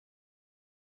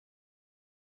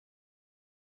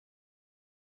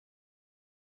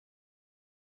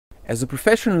As a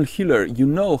professional healer, you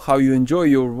know how you enjoy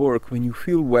your work when you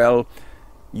feel well,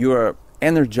 you are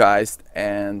energized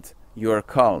and you are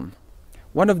calm.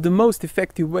 One of the most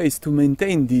effective ways to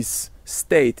maintain this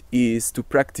state is to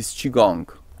practice Qigong,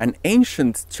 an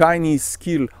ancient Chinese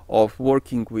skill of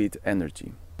working with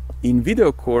energy. In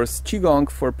video course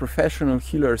Qigong for Professional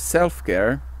Healer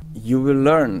Self-Care, you will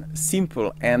learn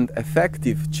simple and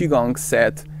effective Qigong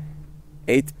set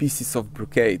 8 pieces of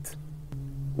brocade,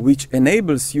 which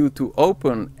enables you to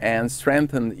open and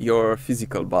strengthen your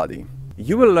physical body.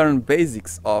 You will learn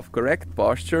basics of correct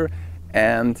posture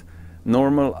and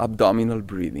normal abdominal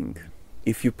breathing.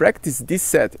 If you practice this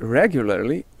set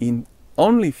regularly, in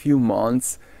only few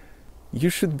months, you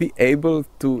should be able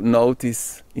to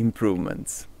notice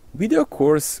improvements. Video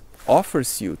course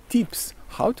offers you tips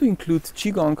how to include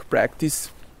Qigong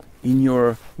practice in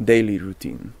your daily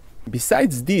routine.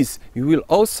 Besides this, you will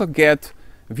also get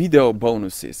video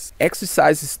bonuses,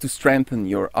 exercises to strengthen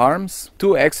your arms,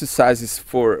 2 exercises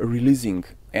for releasing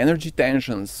energy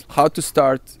tensions, how to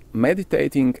start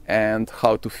meditating and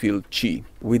how to feel Qi.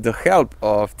 With the help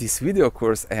of this video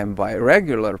course and by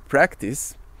regular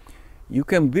practice, you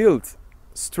can build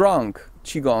strong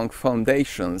Qigong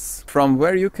foundations from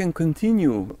where you can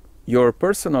continue your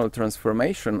personal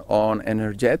transformation on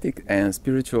energetic and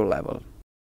spiritual level.